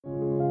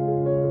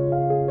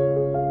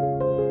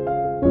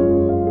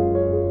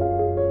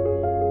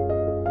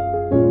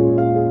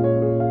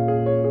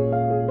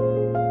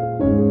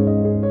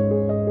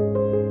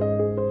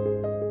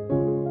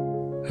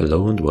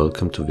Hello and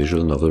welcome to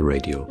Visual Novel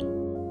Radio.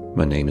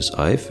 My name is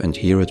Ive, and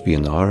here at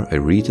VNR I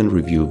read and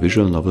review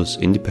visual novels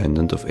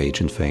independent of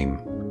age and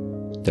fame.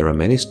 There are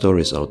many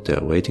stories out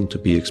there waiting to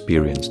be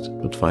experienced,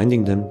 but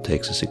finding them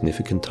takes a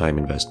significant time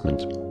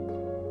investment.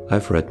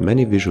 I've read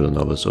many visual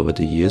novels over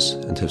the years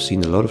and have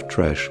seen a lot of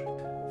trash,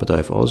 but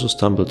I've also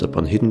stumbled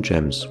upon hidden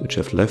gems which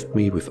have left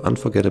me with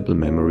unforgettable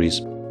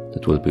memories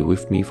that will be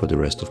with me for the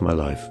rest of my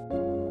life.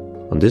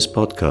 On this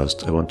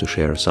podcast, I want to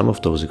share some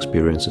of those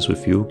experiences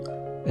with you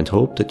and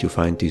hope that you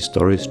find these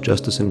stories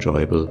just as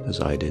enjoyable as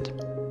I did.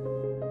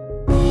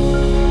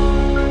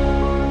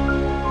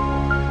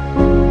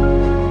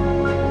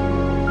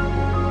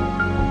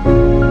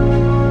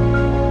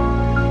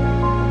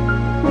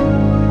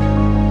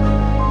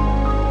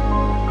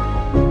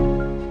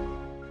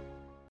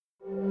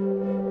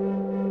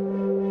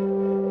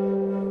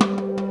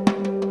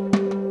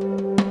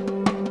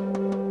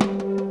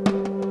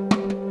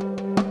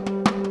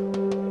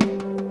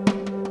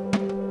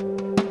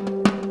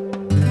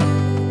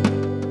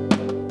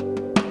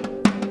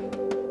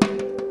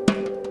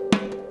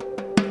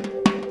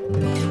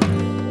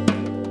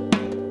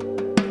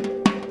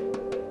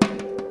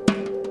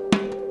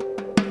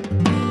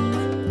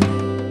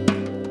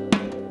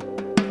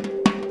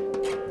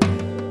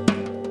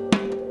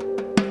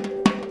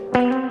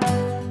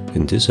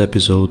 In this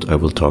episode, I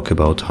will talk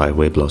about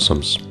Highway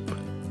Blossoms.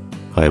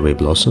 Highway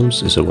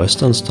Blossoms is a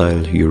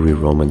Western-style Yuri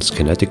romance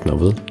kinetic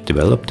novel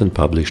developed and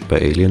published by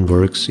Alien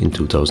Works in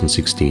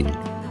 2016.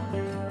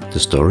 The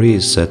story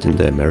is set in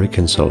the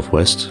American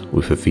Southwest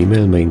with a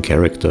female main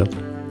character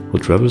who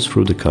travels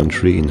through the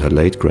country in her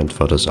late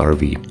grandfather's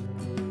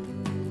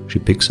RV. She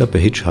picks up a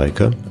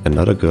hitchhiker,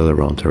 another girl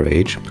around her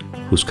age,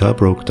 whose car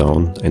broke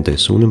down, and they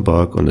soon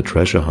embark on a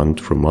treasure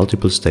hunt through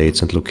multiple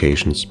states and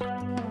locations,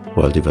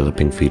 while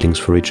developing feelings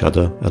for each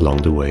other along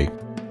the way.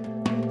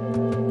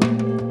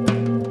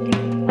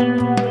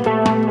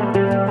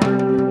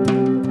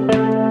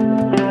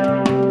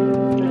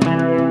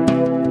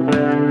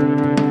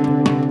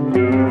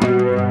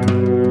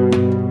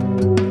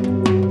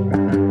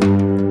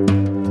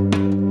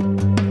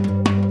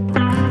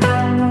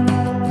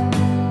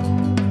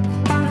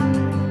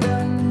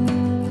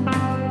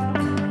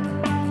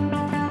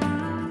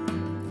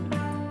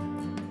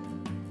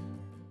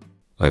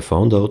 I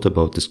found out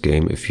about this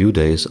game a few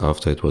days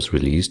after it was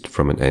released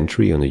from an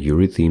entry on a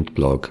Yuri-themed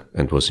blog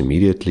and was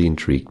immediately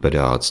intrigued by the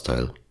art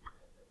style.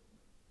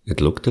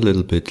 It looked a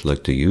little bit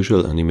like the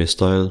usual anime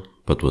style,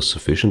 but was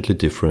sufficiently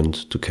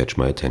different to catch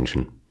my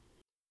attention.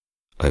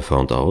 I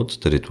found out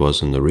that it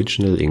was an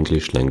original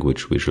English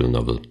language visual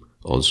novel,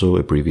 also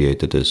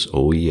abbreviated as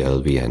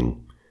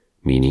OELVN,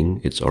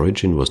 meaning its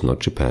origin was not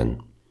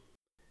Japan.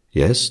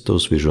 Yes,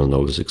 those visual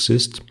novels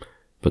exist,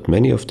 but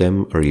many of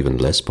them are even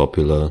less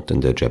popular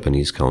than their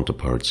Japanese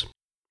counterparts.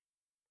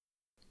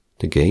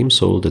 The game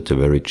sold at a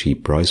very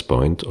cheap price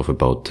point of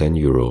about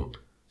 €10,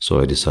 so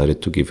I decided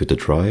to give it a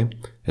try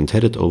and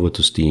headed over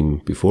to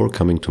Steam before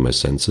coming to my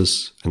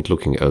senses and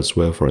looking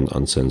elsewhere for an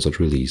uncensored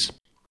release.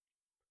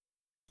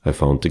 I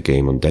found the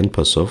game on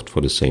Denpasoft for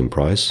the same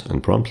price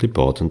and promptly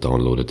bought and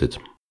downloaded it.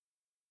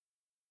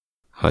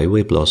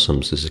 Highway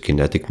Blossoms is a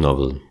kinetic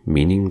novel,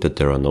 meaning that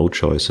there are no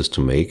choices to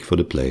make for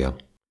the player.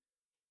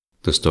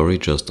 The story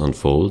just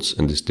unfolds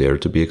and is there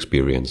to be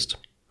experienced.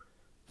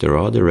 There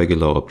are the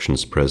regular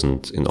options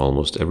present in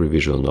almost every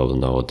visual novel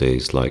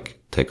nowadays, like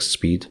text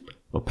speed,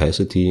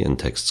 opacity and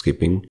text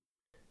skipping,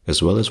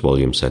 as well as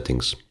volume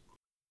settings.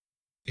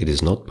 It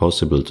is not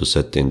possible to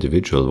set the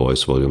individual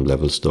voice volume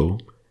levels though,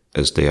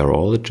 as they are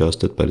all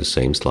adjusted by the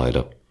same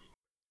slider.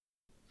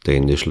 The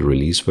initial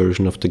release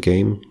version of the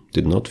game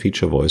did not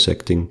feature voice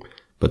acting,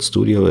 but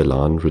Studio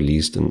Elan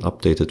released an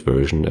updated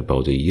version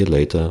about a year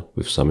later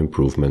with some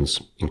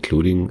improvements,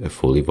 including a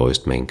fully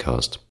voiced main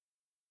cast.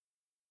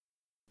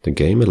 The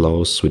game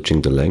allows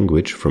switching the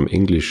language from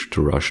English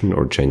to Russian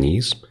or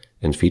Chinese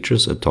and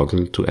features a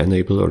toggle to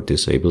enable or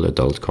disable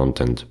adult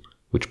content,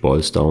 which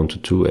boils down to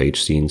 2 age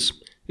scenes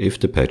if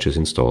the patch is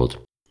installed.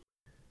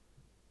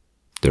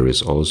 There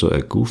is also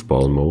a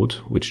goofball mode,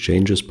 which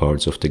changes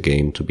parts of the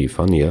game to be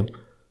funnier,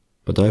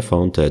 but I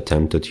found the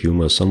attempt at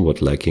humor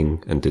somewhat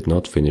lacking and did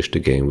not finish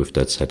the game with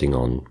that setting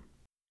on.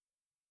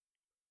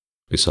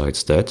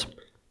 Besides that,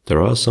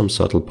 there are some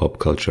subtle pop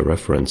culture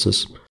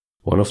references,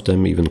 one of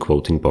them even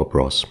quoting Bob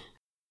Ross.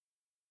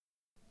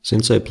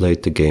 Since I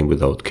played the game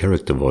without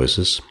character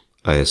voices,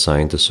 I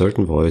assigned a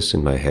certain voice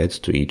in my head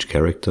to each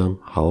character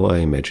how I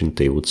imagined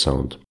they would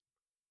sound.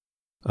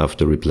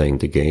 After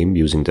replaying the game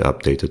using the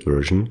updated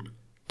version,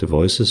 the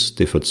voices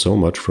differed so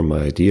much from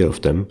my idea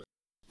of them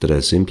that I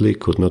simply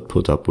could not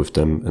put up with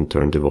them and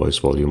turned the voice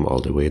volume all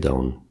the way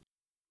down.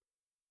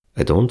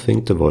 I don't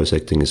think the voice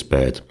acting is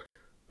bad,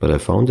 but I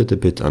found it a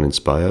bit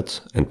uninspired,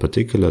 and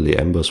particularly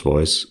Amber's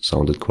voice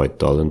sounded quite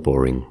dull and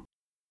boring.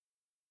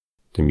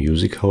 The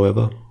music,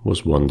 however,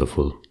 was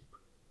wonderful.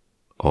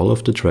 All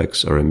of the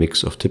tracks are a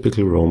mix of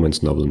typical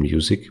romance novel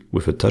music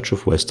with a touch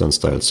of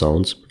Western-style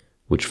sounds,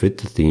 which fit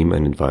the theme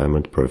and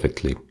environment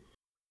perfectly.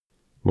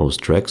 Most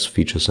tracks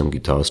feature some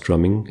guitar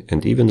strumming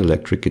and even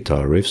electric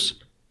guitar riffs,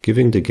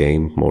 giving the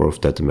game more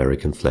of that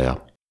American flair.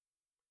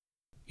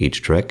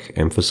 Each track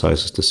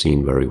emphasizes the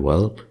scene very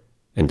well,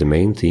 and the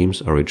main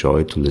themes are a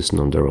joy to listen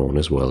on their own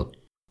as well.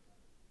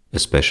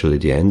 Especially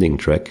the ending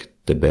track,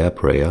 The Bear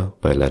Prayer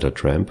by Leather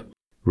Tramp,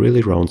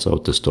 really rounds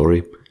out the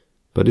story,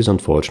 but is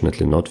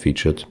unfortunately not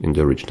featured in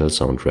the original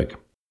soundtrack.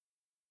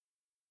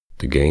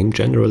 The game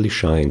generally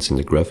shines in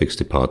the graphics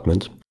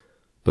department,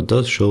 but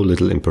does show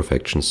little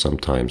imperfections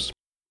sometimes.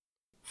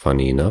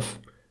 Funny enough,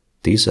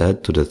 these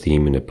add to the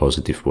theme in a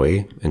positive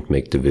way and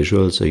make the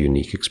visuals a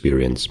unique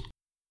experience.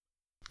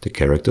 The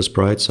character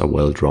sprites are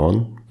well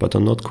drawn, but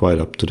are not quite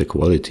up to the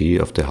quality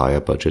of the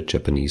higher budget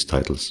Japanese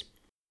titles.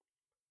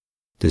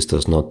 This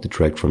does not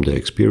detract from the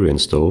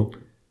experience though,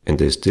 and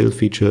they still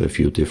feature a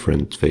few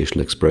different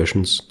facial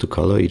expressions to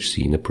color each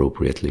scene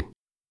appropriately.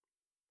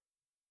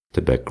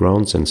 The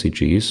backgrounds and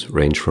CGs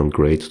range from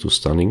great to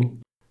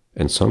stunning,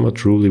 and some are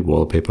truly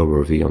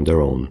wallpaper-worthy on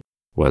their own,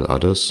 while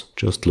others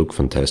just look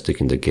fantastic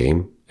in the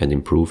game and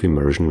improve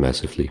immersion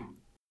massively.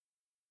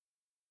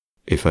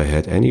 If I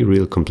had any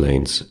real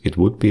complaints, it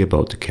would be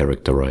about the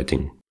character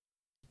writing.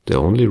 The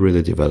only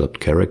really developed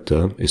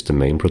character is the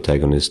main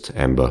protagonist,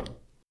 Amber.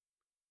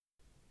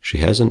 She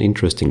has an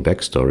interesting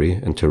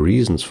backstory, and her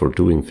reasons for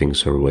doing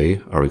things her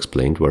way are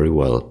explained very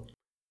well.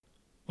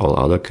 All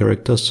other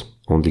characters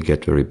only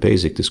get very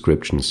basic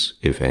descriptions,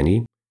 if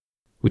any,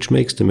 which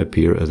makes them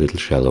appear a little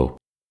shallow.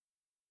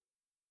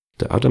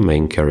 The other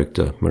main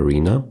character,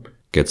 Marina,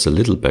 gets a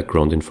little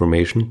background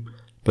information,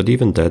 but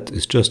even that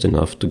is just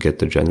enough to get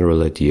the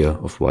general idea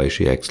of why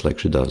she acts like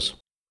she does.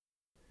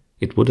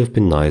 It would have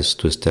been nice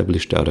to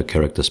establish the other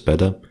characters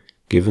better,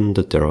 given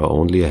that there are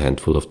only a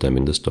handful of them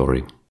in the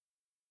story.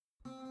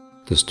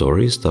 The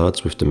story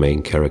starts with the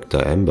main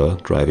character Amber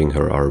driving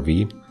her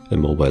RV, a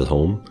mobile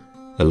home,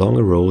 along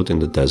a road in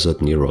the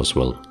desert near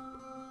Roswell.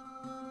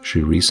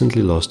 She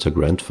recently lost her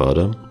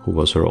grandfather, who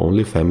was her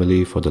only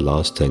family for the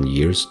last 10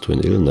 years, to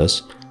an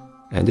illness,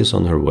 and is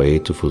on her way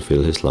to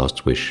fulfill his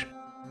last wish.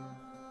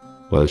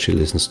 While she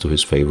listens to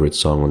his favorite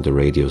song on the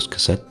radio's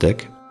cassette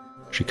deck,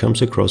 she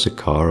comes across a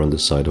car on the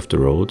side of the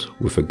road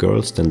with a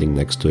girl standing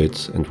next to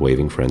it and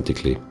waving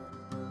frantically.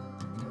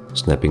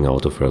 Snapping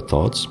out of her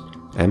thoughts,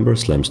 Amber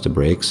slams the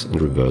brakes and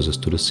reverses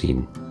to the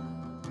scene.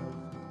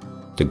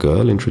 The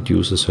girl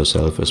introduces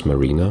herself as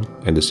Marina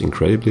and is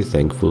incredibly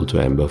thankful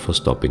to Amber for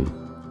stopping.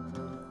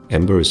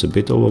 Amber is a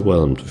bit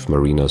overwhelmed with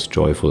Marina's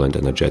joyful and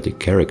energetic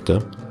character,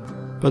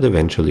 but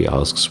eventually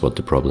asks what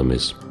the problem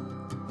is.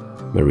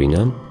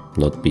 Marina,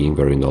 not being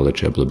very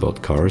knowledgeable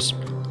about cars,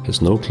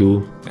 has no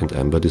clue, and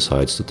Amber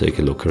decides to take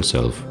a look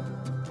herself.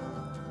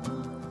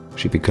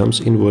 She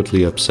becomes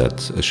inwardly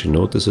upset as she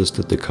notices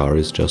that the car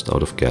is just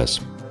out of gas.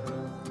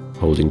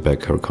 Holding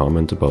back her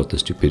comment about the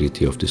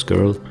stupidity of this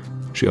girl,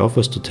 she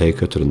offers to take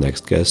her to the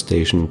next gas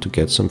station to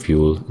get some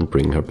fuel and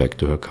bring her back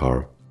to her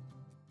car.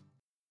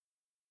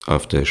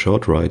 After a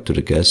short ride to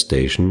the gas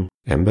station,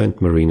 Amber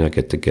and Marina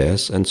get the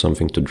gas and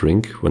something to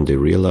drink when they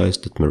realize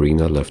that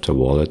Marina left her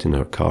wallet in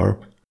her car,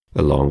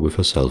 along with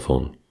her cell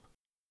phone.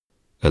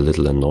 A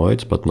little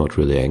annoyed but not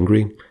really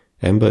angry,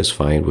 Amber is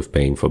fine with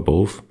paying for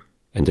both,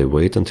 and they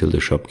wait until the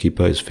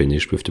shopkeeper is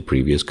finished with the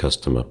previous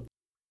customer.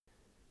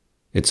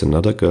 It's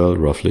another girl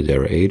roughly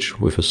their age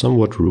with a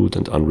somewhat rude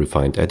and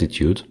unrefined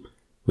attitude,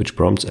 which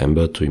prompts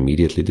Amber to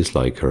immediately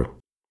dislike her.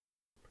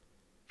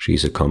 She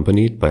is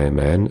accompanied by a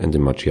man and a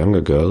much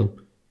younger girl,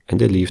 and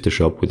they leave the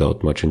shop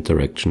without much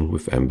interaction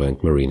with Amber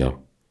and Marina.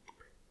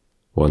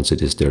 Once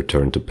it is their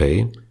turn to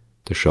pay,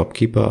 the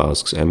shopkeeper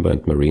asks Amber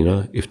and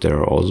Marina if they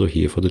are also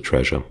here for the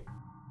treasure.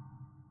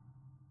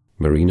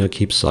 Marina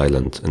keeps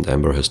silent and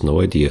Amber has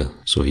no idea,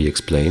 so he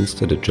explains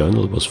that a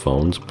journal was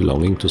found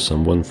belonging to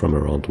someone from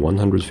around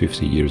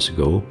 150 years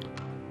ago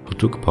who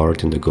took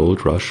part in the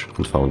gold rush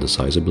and found a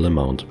sizable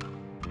amount.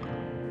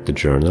 The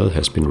journal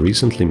has been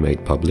recently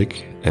made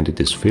public and it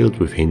is filled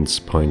with hints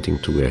pointing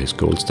to where his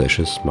gold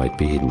stashes might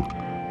be hidden.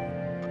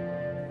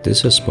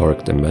 This has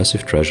sparked a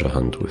massive treasure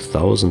hunt with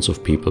thousands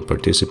of people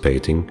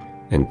participating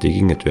and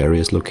digging at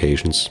various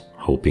locations,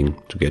 hoping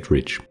to get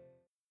rich.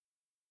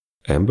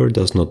 Amber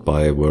does not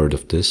buy a word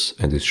of this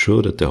and is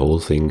sure that the whole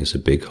thing is a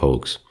big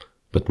hoax,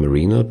 but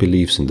Marina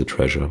believes in the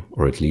treasure,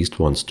 or at least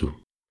wants to.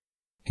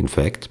 In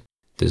fact,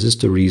 this is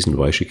the reason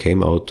why she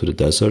came out to the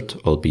desert,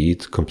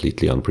 albeit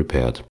completely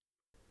unprepared.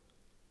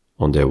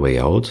 On their way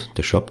out,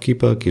 the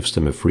shopkeeper gives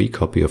them a free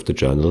copy of the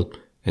journal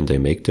and they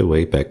make their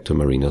way back to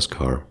Marina's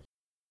car.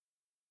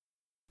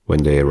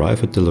 When they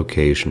arrive at the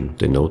location,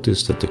 they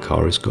notice that the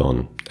car is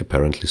gone,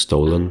 apparently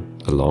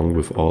stolen, along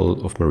with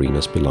all of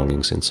Marina's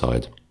belongings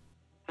inside.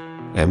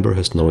 Amber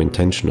has no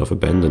intention of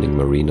abandoning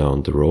Marina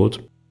on the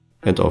road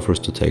and offers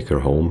to take her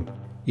home,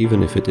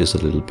 even if it is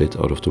a little bit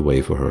out of the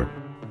way for her,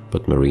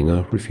 but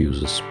Marina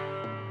refuses.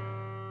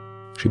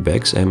 She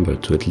begs Amber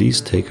to at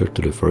least take her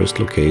to the first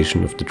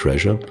location of the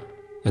treasure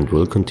and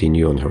will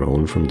continue on her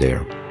own from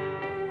there.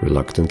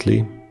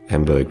 Reluctantly,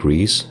 Amber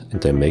agrees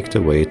and they make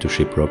their way to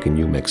Shiprock in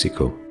New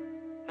Mexico.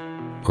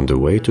 On the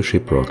way to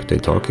Shiprock, they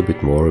talk a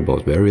bit more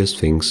about various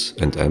things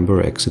and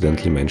Amber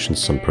accidentally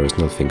mentions some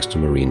personal things to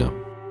Marina.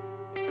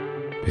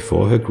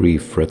 Before her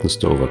grief threatens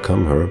to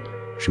overcome her,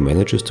 she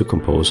manages to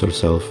compose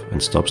herself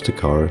and stops the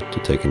car to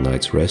take a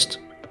night's rest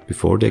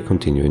before they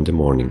continue in the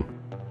morning,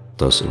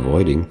 thus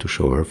avoiding to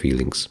show her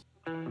feelings.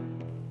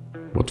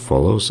 What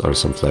follows are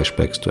some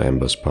flashbacks to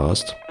Amber's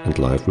past and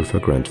life with her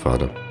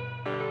grandfather.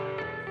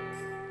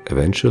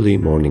 Eventually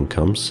morning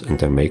comes and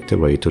they make their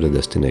way to the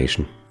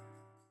destination.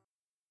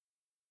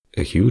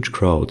 A huge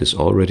crowd is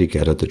already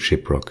gathered at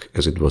Shiprock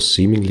as it was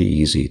seemingly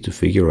easy to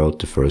figure out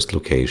the first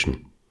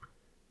location.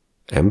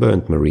 Amber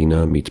and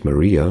Marina meet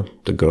Maria,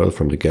 the girl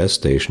from the gas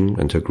station,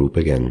 and her group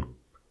again.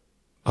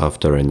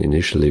 After an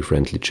initially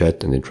friendly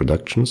chat and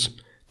introductions,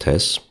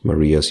 Tess,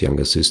 Maria's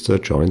younger sister,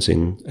 joins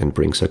in and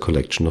brings her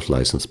collection of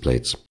license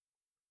plates.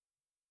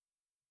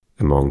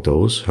 Among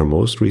those, her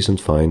most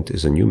recent find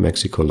is a New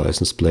Mexico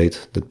license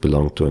plate that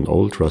belonged to an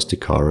old rusty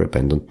car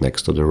abandoned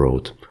next to the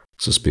road,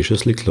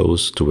 suspiciously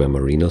close to where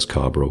Marina's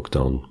car broke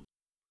down.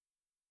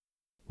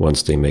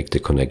 Once they make the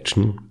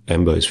connection,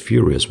 Amber is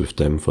furious with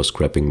them for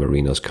scrapping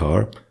Marina's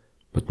car,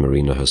 but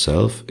Marina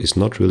herself is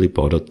not really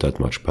bothered that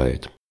much by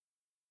it.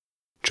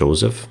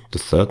 Joseph, the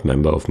third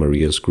member of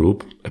Maria's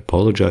group,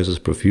 apologizes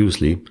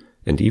profusely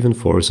and even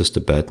forces the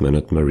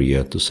bad-mannered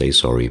Maria to say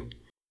sorry.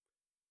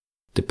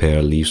 The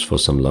pair leaves for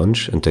some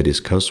lunch and they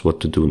discuss what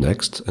to do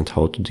next and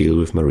how to deal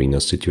with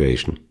Marina's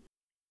situation.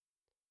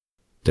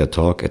 Their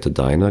talk at the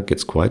diner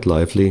gets quite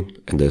lively,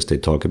 and as they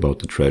talk about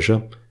the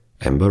treasure,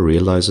 Amber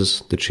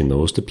realizes that she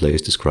knows the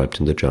place described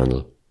in the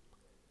journal.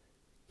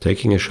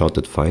 Taking a shot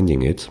at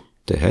finding it,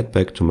 they head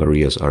back to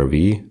Maria's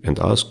RV and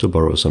ask to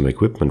borrow some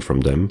equipment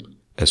from them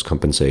as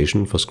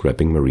compensation for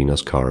scrapping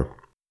Marina's car.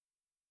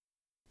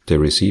 They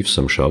receive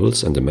some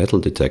shovels and a metal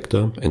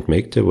detector and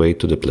make their way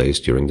to the place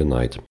during the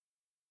night.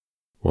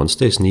 Once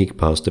they sneak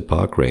past the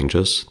park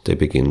rangers, they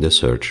begin their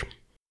search.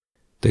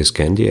 They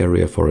scan the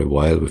area for a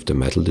while with the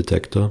metal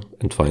detector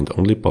and find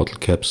only bottle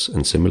caps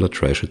and similar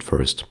trash at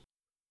first.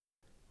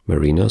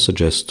 Marina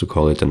suggests to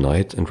call it a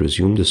night and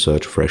resume the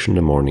search fresh in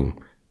the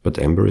morning, but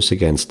Amber is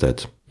against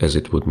that, as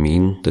it would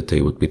mean that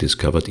they would be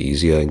discovered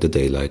easier in the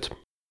daylight.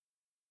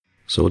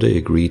 So they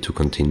agree to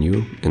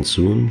continue, and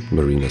soon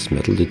Marina's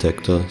metal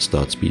detector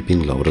starts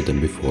beeping louder than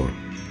before.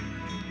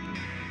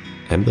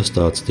 Amber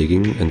starts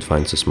digging and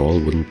finds a small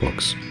wooden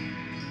box.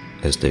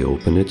 As they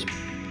open it,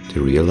 they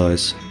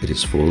realize it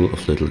is full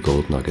of little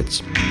gold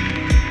nuggets.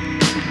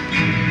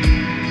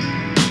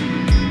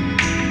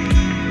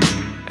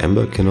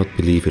 Amber cannot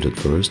believe it at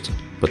first,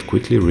 but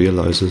quickly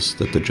realizes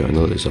that the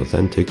journal is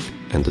authentic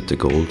and that the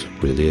gold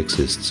really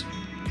exists.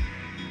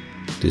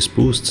 This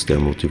boosts their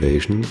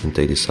motivation and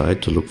they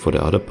decide to look for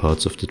the other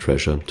parts of the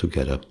treasure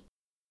together.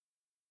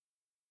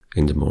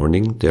 In the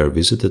morning, they are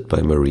visited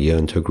by Maria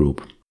and her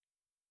group.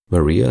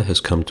 Maria has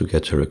come to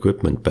get her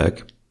equipment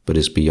back, but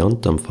is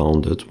beyond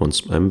dumbfounded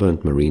once Amber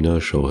and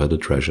Marina show her the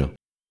treasure.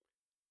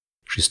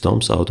 She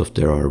storms out of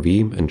their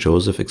RV and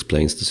Joseph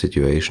explains the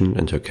situation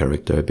and her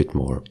character a bit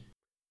more.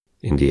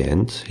 In the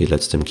end, he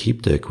lets them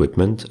keep the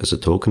equipment as a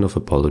token of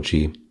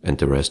apology and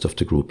the rest of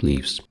the group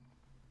leaves.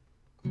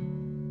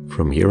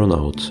 From here on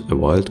out, a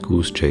wild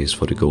goose chase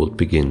for the gold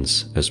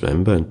begins as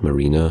Amber and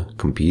Marina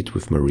compete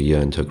with Maria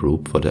and her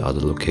group for the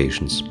other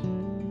locations.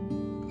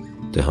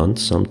 The hunt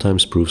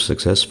sometimes proves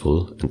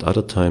successful and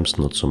other times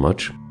not so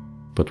much,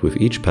 but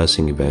with each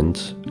passing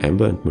event,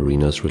 Amber and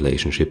Marina's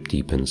relationship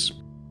deepens.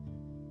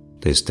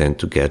 They stand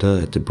together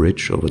at the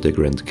bridge over the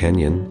Grand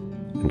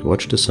Canyon and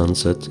watch the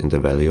sunset in the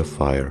Valley of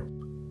Fire.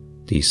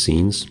 These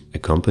scenes,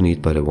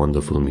 accompanied by the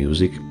wonderful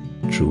music,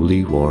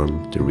 truly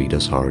warm the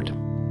reader's heart.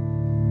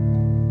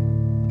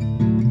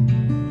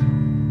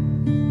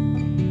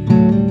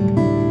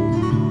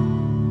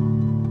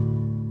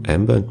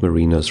 Amber and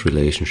Marina's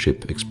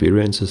relationship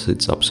experiences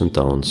its ups and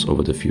downs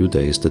over the few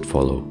days that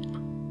follow.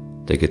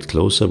 They get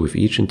closer with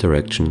each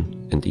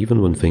interaction, and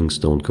even when things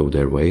don't go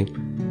their way,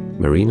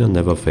 Marina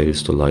never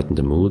fails to lighten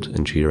the mood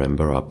and cheer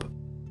Amber up.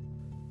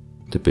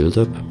 The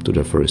build-up to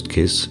their first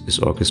kiss is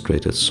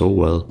orchestrated so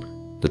well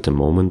that the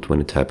moment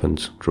when it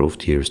happened drove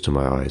tears to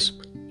my eyes,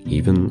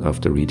 even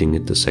after reading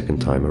it the second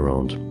time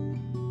around.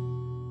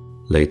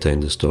 Later in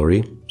the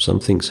story, some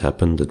things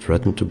happen that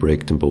threaten to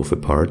break them both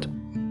apart,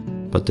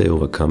 but they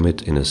overcome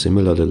it in a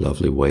similarly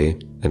lovely way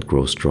and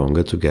grow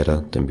stronger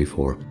together than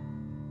before.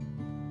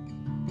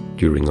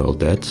 During all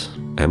that,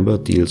 Amber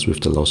deals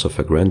with the loss of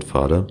her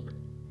grandfather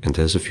and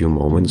has a few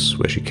moments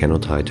where she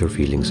cannot hide her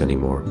feelings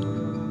anymore.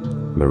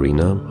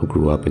 Marina, who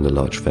grew up in a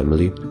large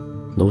family,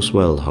 knows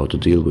well how to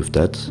deal with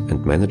that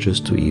and manages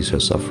to ease her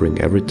suffering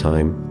every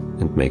time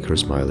and make her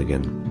smile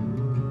again.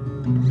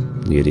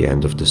 Near the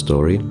end of the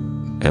story,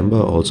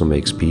 Amber also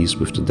makes peace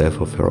with the death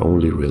of her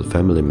only real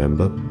family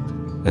member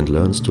and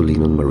learns to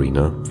lean on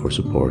Marina for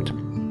support.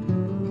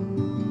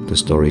 The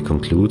story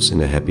concludes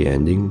in a happy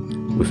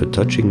ending with a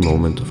touching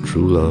moment of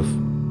true love,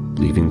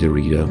 leaving the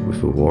reader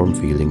with a warm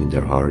feeling in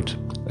their heart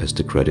as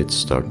the credits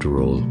start to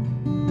roll.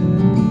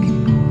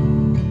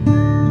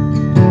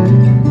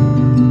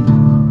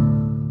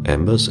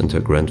 Amber's and her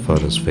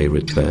grandfather's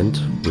favorite band,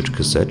 which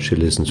cassette she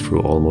listens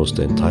through almost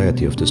the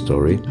entirety of the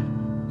story,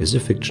 is a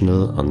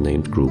fictional,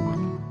 unnamed group.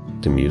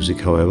 The music,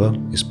 however,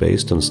 is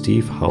based on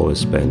Steve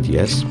Howe's band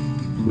Yes,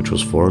 which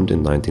was formed in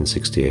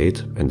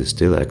 1968 and is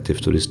still active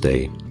to this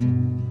day.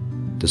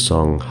 The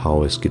song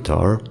Howe's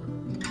Guitar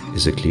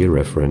is a clear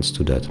reference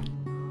to that.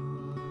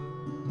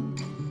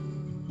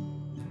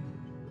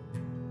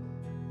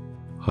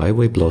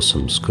 Highway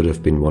Blossoms could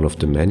have been one of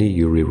the many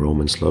Yuri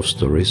romance love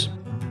stories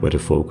where the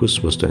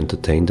focus was to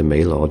entertain the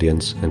male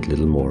audience and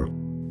little more.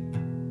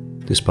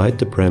 Despite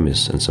the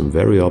premise and some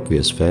very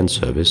obvious fan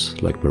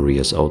service like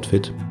Maria's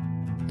outfit,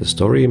 the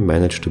story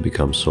managed to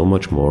become so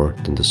much more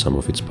than the sum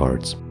of its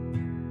parts.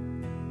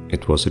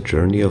 It was a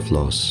journey of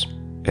loss,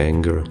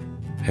 anger,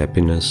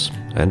 happiness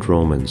and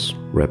romance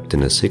wrapped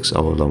in a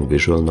 6-hour-long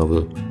visual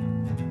novel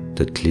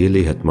that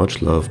clearly had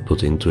much love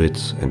put into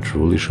it and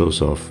truly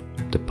shows off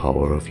the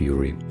power of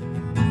Yuri.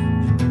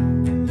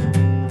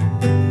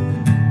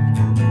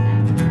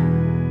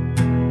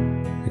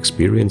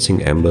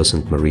 Experiencing Amber's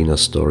and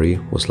Marina's story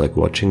was like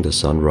watching the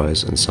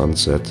sunrise and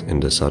sunset in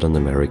the Southern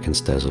American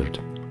desert.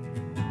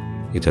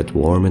 It had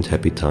warm and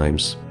happy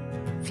times,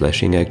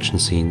 flashing action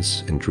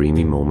scenes and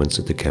dreamy moments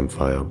at the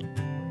campfire.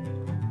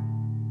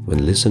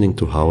 When listening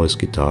to Howe's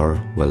guitar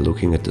while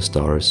looking at the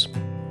stars,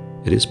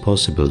 it is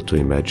possible to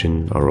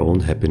imagine our own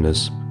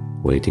happiness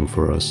waiting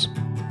for us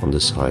on the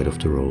side of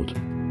the road.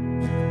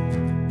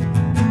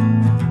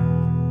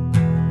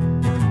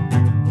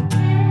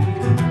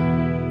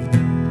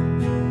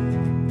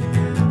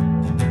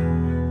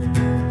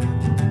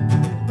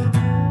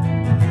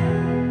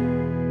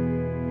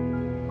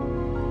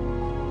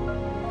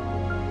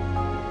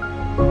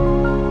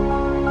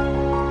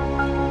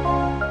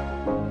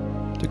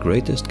 The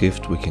greatest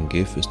gift we can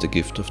give is the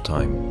gift of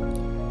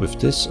time. With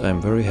this, I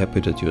am very happy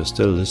that you are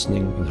still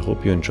listening and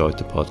hope you enjoyed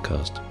the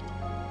podcast.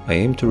 I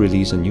aim to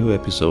release a new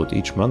episode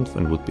each month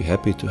and would be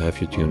happy to have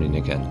you tune in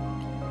again.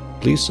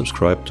 Please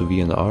subscribe to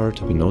VNR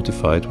to be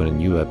notified when a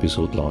new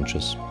episode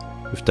launches.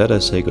 With that, I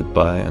say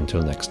goodbye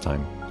until next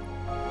time.